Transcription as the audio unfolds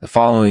The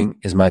following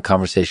is my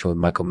conversation with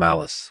Michael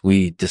Malice.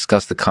 We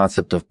discuss the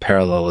concept of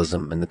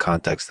parallelism in the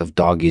context of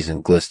doggies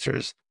and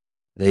glisters.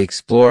 They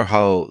explore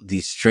how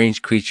these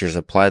strange creatures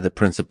apply the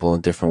principle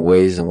in different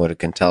ways and what it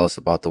can tell us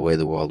about the way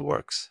the world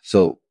works.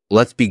 So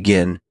let's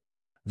begin.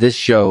 This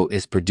show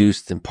is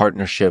produced in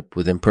partnership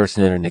with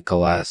Impersonator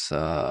Nicolas.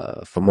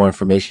 For more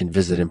information,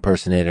 visit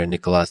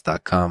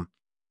impersonatornicolas.com.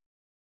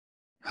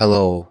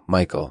 Hello,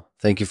 Michael.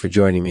 Thank you for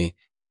joining me.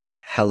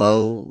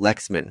 Hello,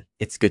 Lexman.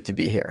 It's good to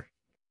be here.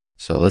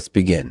 So let's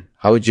begin.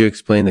 How would you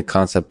explain the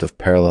concept of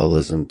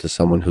parallelism to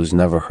someone who's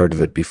never heard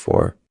of it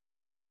before?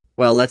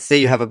 Well, let's say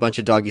you have a bunch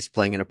of doggies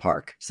playing in a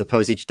park.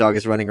 Suppose each dog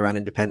is running around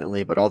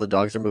independently, but all the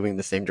dogs are moving in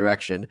the same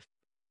direction.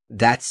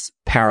 That's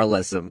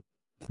parallelism.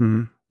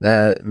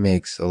 That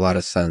makes a lot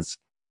of sense.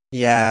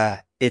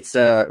 Yeah, it's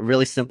a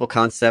really simple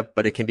concept,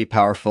 but it can be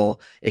powerful.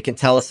 It can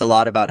tell us a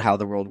lot about how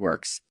the world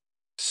works.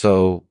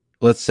 So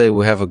let's say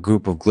we have a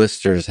group of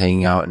glisters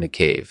hanging out in a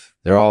cave.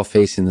 They're all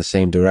facing the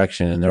same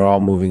direction and they're all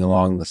moving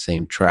along the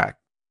same track.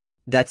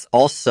 That's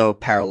also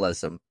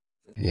parallelism.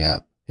 Yeah,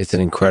 it's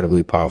an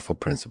incredibly powerful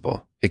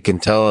principle. It can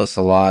tell us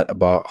a lot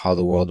about how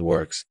the world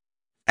works.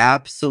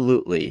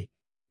 Absolutely.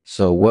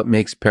 So what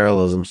makes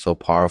parallelism so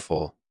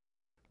powerful?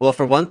 Well,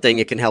 for one thing,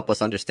 it can help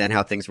us understand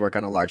how things work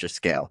on a larger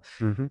scale.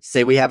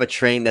 Say we have a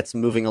train that's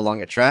moving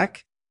along a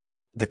track.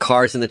 The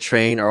cars in the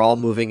train are all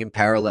moving in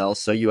parallel,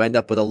 so you end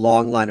up with a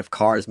long line of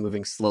cars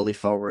moving slowly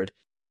forward.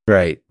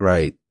 Right.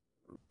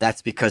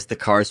 That's because the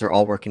cars are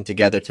all working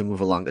together to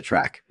move along the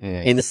track.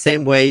 Yeah. In the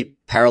same way,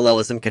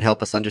 parallelism can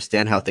help us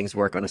understand how things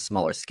work on a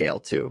smaller scale,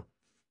 too.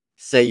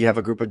 Say you have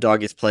a group of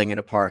doggies playing in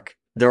a park.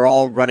 They're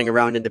all running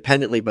around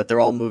independently, but they're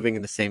all moving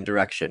in the same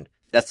direction.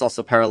 That's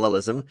also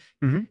parallelism.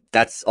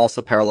 That's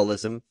also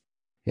parallelism.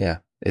 Yeah,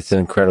 it's an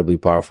incredibly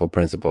powerful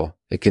principle.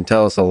 It can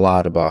tell us a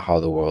lot about how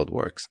the world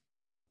works.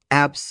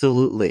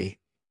 Absolutely.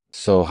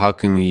 So how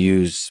can we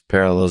use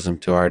parallelism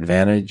to our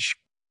advantage?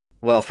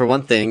 Well, for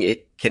one thing,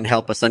 it can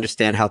help us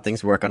understand how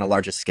things work on a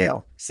larger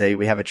scale. Say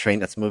we have a train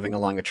that's moving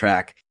along a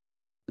track.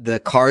 The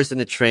cars in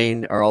the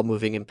train are all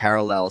moving in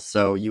parallel,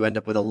 so you end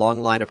up with a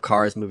long line of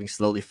cars moving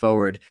slowly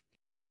forward.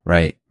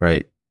 Right.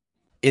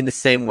 In the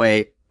same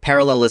way,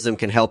 parallelism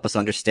can help us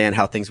understand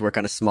how things work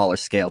on a smaller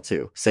scale,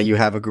 too. Say you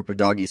have a group of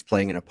doggies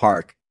playing in a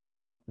park.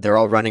 They're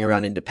all running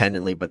around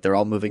independently, but they're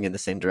all moving in the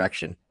same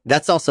direction.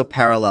 That's also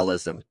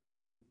parallelism.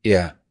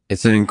 Yeah,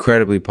 it's an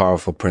incredibly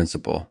powerful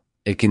principle.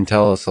 It can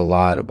tell us a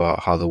lot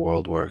about how the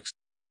world works.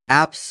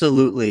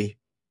 Absolutely.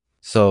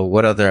 So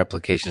what other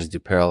applications do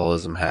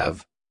parallelism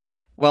have?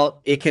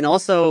 Well, it can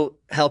also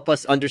help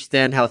us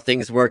understand how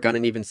things work on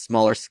an even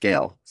smaller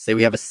scale. Say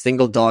we have a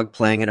single dog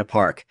playing in a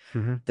park.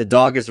 The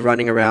dog is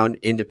running around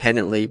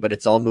independently, but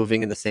it's all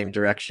moving in the same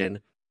direction.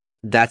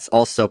 That's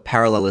also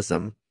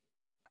parallelism.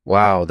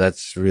 Wow,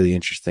 that's really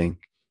interesting.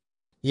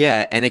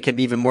 Yeah, and it can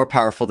be even more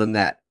powerful than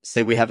that.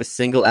 Say we have a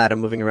single atom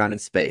moving around in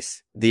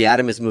space. The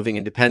atom is moving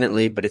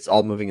independently, but it's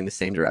all moving in the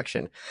same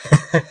direction.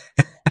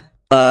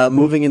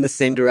 Moving in the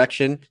same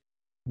direction,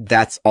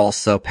 that's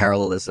also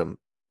parallelism.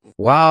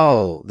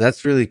 Wow,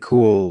 that's really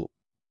cool.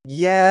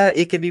 Yeah,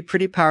 it can be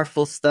pretty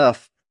powerful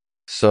stuff.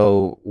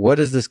 So what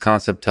does this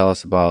concept tell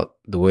us about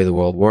the way the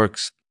world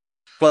works?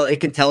 Well, it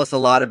can tell us a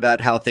lot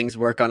about how things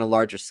work on a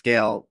larger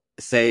scale.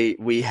 Say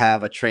we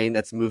have a train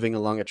that's moving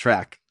along a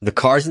track. The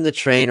cars in the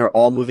train are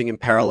all moving in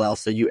parallel,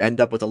 so you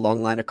end up with a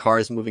long line of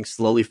cars moving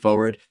slowly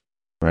forward.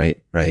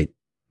 Right.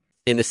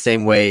 In the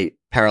same way,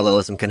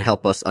 parallelism can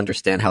help us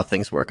understand how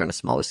things work on a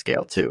smaller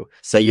scale, too.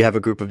 Say you have a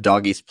group of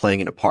doggies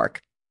playing in a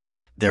park.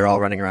 They're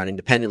all running around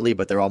independently,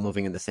 but they're all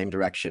moving in the same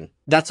direction.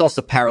 That's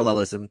also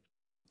parallelism.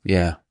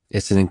 Yeah,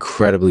 it's an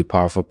incredibly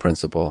powerful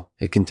principle.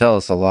 It can tell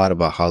us a lot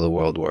about how the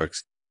world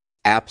works.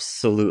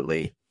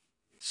 Absolutely.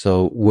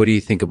 So what do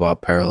you think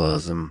about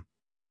parallelism?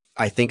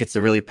 I think it's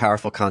a really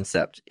powerful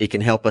concept. It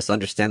can help us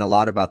understand a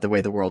lot about the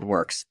way the world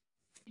works.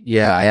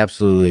 Yeah, I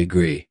absolutely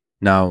agree.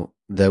 Now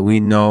that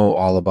we know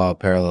all about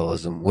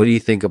parallelism, what do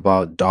you think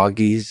about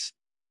doggies?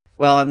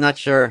 Well, I'm not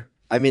sure.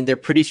 I mean, they're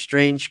pretty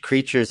strange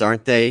creatures,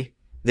 aren't they?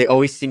 They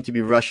always seem to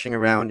be rushing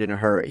around in a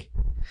hurry.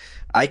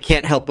 I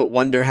can't help but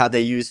wonder how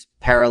they use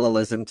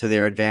parallelism to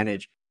their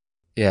advantage.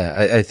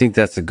 Yeah, I think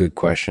that's a good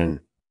question.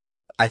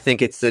 I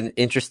think it's an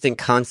interesting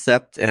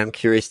concept, and I'm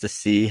curious to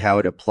see how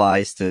it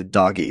applies to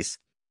doggies.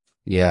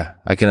 Yeah,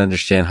 I can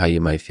understand how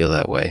you might feel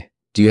that way.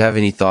 Do you have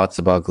any thoughts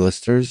about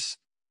glisters?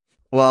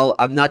 Well,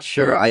 I'm not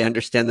sure I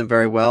understand them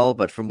very well,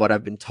 but from what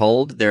I've been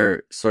told,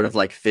 they're sort of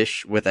like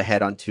fish with a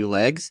head on two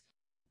legs.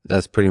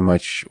 That's pretty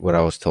much what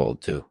I was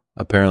told too.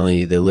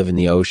 Apparently, they live in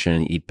the ocean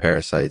and eat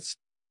parasites.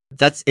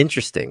 That's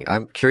interesting.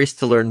 I'm curious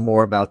to learn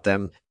more about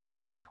them.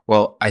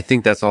 Well, I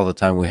think that's all the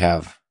time we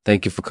have.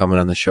 Thank you for coming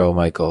on the show,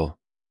 Michael.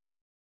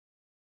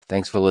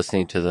 Thanks for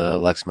listening to the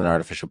Lexman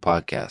Artificial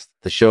Podcast.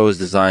 The show is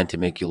designed to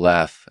make you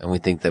laugh, and we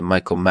think that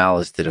Michael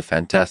Malice did a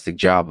fantastic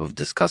job of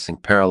discussing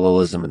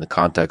parallelism in the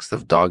context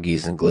of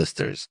doggies and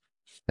glisters.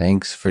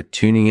 Thanks for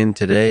tuning in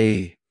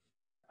today.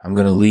 I'm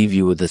going to leave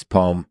you with this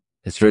poem.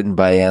 It's written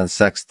by Anne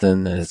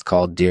Sexton, and it's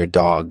called Dear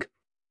Dog.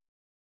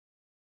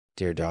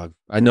 Dear dog,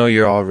 I know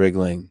you're all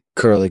wriggling,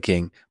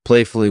 curlicking,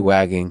 playfully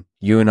wagging,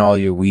 you and all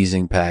your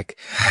wheezing pack.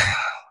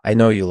 I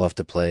know you love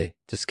to play,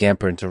 to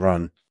scamper and to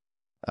run,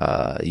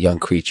 young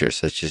creatures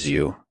such as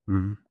you.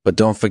 But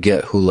don't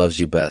forget who loves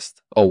you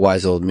best. Oh,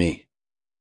 wise old me.